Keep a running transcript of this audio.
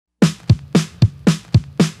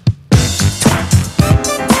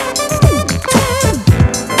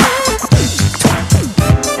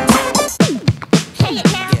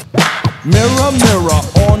Mirror, mirror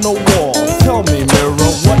on the wall, tell me,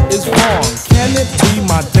 mirror, what is wrong? Can it be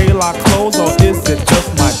my daylight clothes, or is it just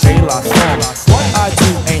my daylight song? What I do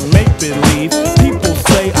ain't make-believe. People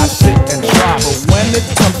say I sit and try, but when it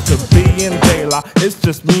comes to being daylight, it's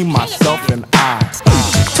just me, myself, and I.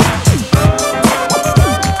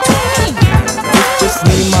 It's just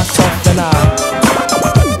me, myself, and I.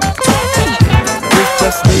 It's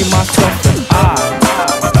just me, myself, and I.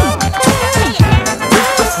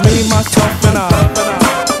 It's just me, myself, and I.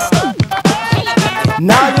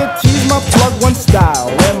 Now you tease my plug one style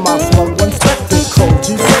and my plug one spectacles.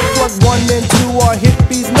 You say plug 1 and 2 are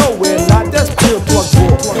hippies, no we're not, that's pure plug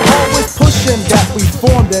bull. Always pushing that we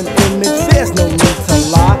formed an image, there's no need to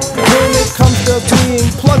lie. When it comes to being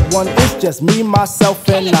plug one, it's just me, myself,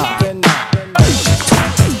 and I.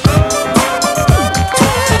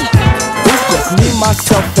 It's just me,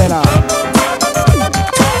 myself, and I.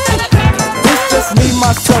 It's just me,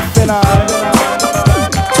 myself, and I.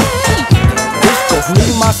 Me,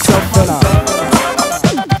 myself, and I.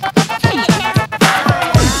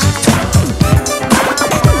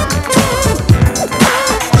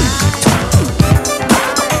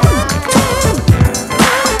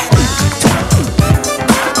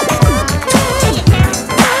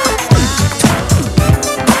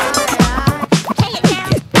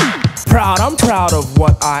 I'm proud of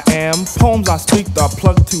what I am. Poems I speak are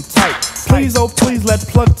plugged too tight. Please, oh please, let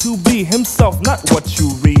plug 2 be himself, not what you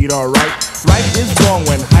read, alright? Right is wrong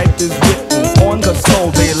when hype is written on the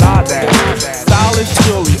soul, they lie that. Style is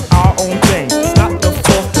surely our own thing, not the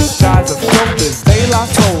false disguise of showbiz. They lie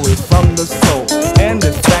soul is from the soul, and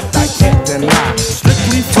this fact I can't deny.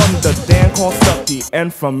 Strictly from the Dan called Stucky,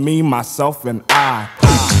 and from me, myself, and I.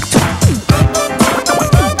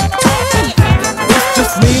 It's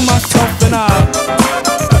just me, myself, and I.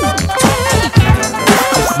 It's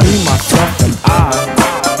just me, myself, and I.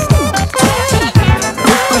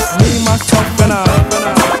 It's just me, myself, and I.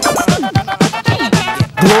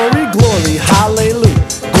 Glory, glory, hallelujah.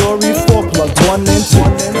 Glory for plug 1 and 2.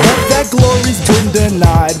 But that glory's been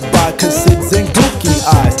denied by cassids and gookie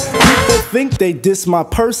eyes. People think they diss my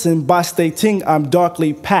person by stating I'm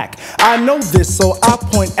darkly packed. I know this, so I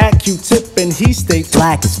point at Q-tip and he states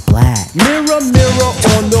black is black. Mirror, mirror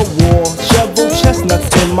on the wall, shovel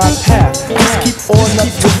chestnuts in my path. Just keep all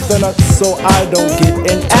nuts with the nuts so I don't get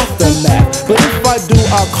an aftermath. But if I do,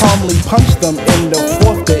 I'll calmly punch them in the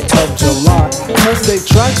 4th day of July. Cause they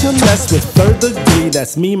try to mess with 3rd degree,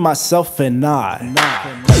 that's me, myself, and I.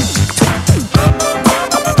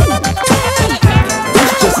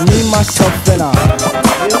 It's just me, myself, and I.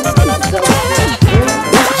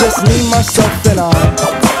 It's just me, myself, and I.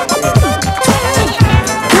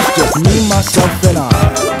 It's just me, myself, and I.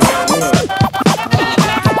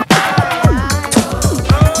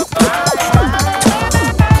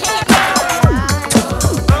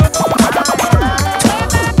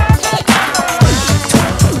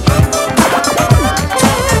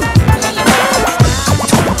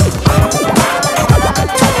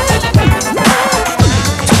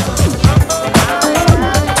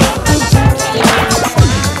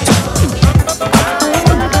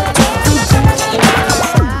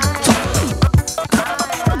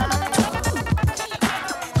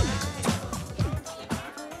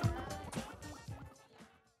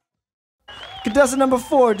 Contestant number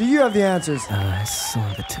 4, do you have the answers? It's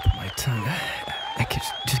on the tip of my tongue. I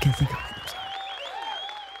just can't think of it.